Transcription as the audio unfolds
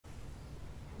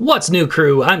What's new,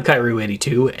 crew? I'm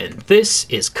Kairu82 and this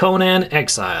is Conan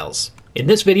Exiles. In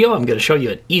this video I'm going to show you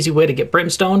an easy way to get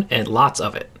brimstone and lots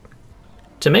of it.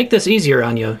 To make this easier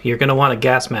on you, you're going to want a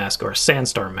gas mask or a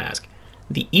sandstorm mask.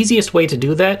 The easiest way to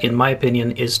do that, in my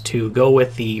opinion, is to go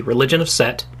with the Religion of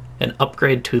Set and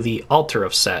upgrade to the Altar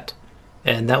of Set.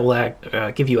 And that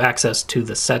will give you access to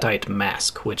the Setite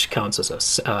mask, which counts as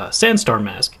a sandstorm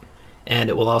mask.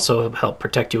 And it will also help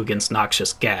protect you against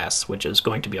noxious gas, which is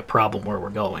going to be a problem where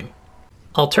we're going.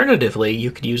 Alternatively,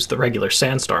 you could use the regular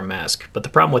sandstorm mask, but the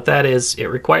problem with that is it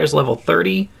requires level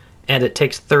 30, and it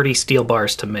takes 30 steel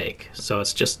bars to make, so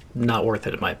it's just not worth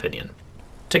it in my opinion.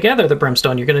 To gather the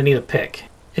brimstone, you're going to need a pick.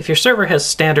 If your server has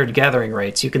standard gathering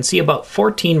rates, you can see about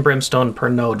 14 brimstone per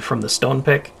node from the stone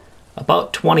pick,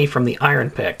 about 20 from the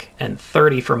iron pick, and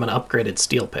 30 from an upgraded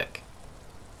steel pick.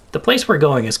 The place we're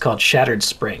going is called Shattered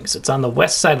Springs. It's on the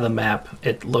west side of the map.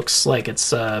 It looks like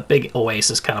it's a big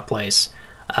oasis kind of place.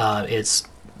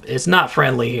 It's not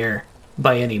friendly here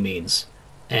by any means.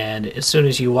 And as soon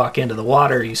as you walk into the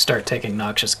water, you start taking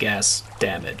noxious gas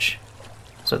damage.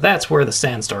 So that's where the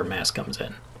sandstorm mask comes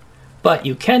in. But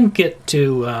you can get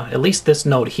to at least this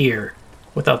node here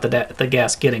without the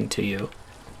gas getting to you.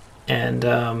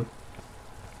 And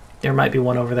there might be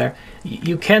one over there.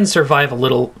 You can survive a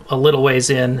little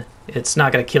ways in. It's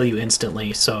not going to kill you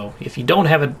instantly, so if you don't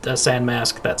have a sand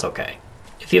mask, that's okay.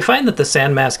 If you find that the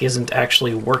sand mask isn't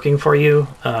actually working for you,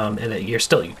 and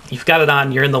you've got it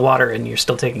on, you're in the water, and you're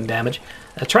still taking damage,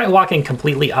 try walking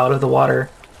completely out of the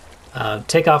water.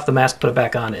 Take off the mask, put it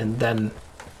back on, and then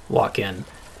walk in.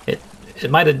 It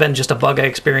might have been just a bug I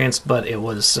experienced, but it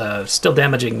was still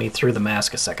damaging me through the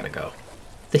mask a second ago.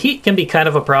 The heat can be kind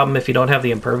of a problem if you don't have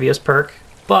the impervious perk,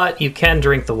 but you can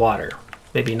drink the water.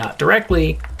 Maybe not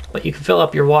directly, but you can fill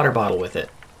up your water bottle with it.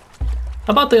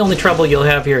 About the only trouble you'll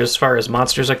have here as far as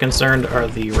monsters are concerned are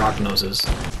the rock noses.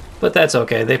 But that's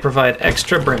okay, they provide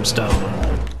extra brimstone.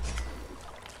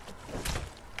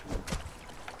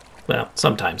 Well,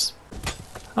 sometimes.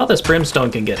 All this brimstone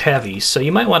can get heavy, so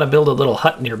you might want to build a little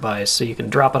hut nearby so you can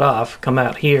drop it off, come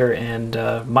out here, and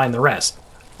mine the rest.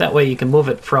 That way you can move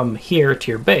it from here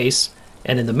to your base,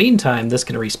 and in the meantime this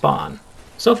can respawn.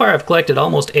 So far I've collected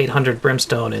almost 800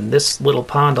 brimstone in this little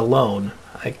pond alone.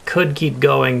 I could keep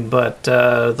going, but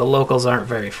the locals aren't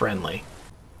very friendly.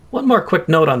 One more quick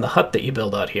note on the hut that you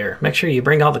build out here. Make sure you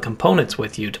bring all the components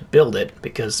with you to build it,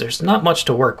 because there's not much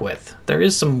to work with. There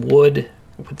is some wood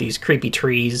with these creepy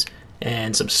trees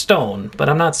and some stone, but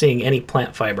I'm not seeing any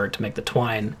plant fiber to make the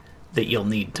twine that you'll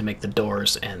need to make the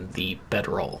doors and the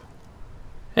bedroll.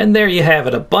 And there you have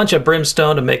it, a bunch of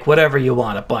brimstone to make whatever you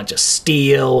want, a bunch of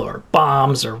steel or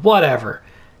bombs or whatever.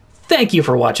 Thank you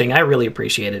for watching, I really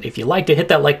appreciate it. If you liked it, hit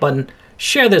that like button,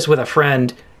 share this with a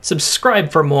friend,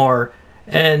 subscribe for more,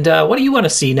 and what do you want to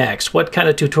see next? What kind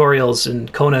of tutorials in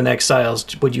Conan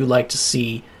Exiles would you like to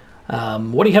see?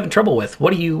 What are you having trouble with?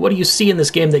 What do you see in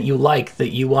this game that you like,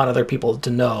 that you want other people to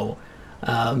know?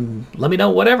 Let me know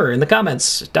whatever in the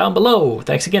comments down below.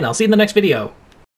 Thanks again, I'll see you in the next video.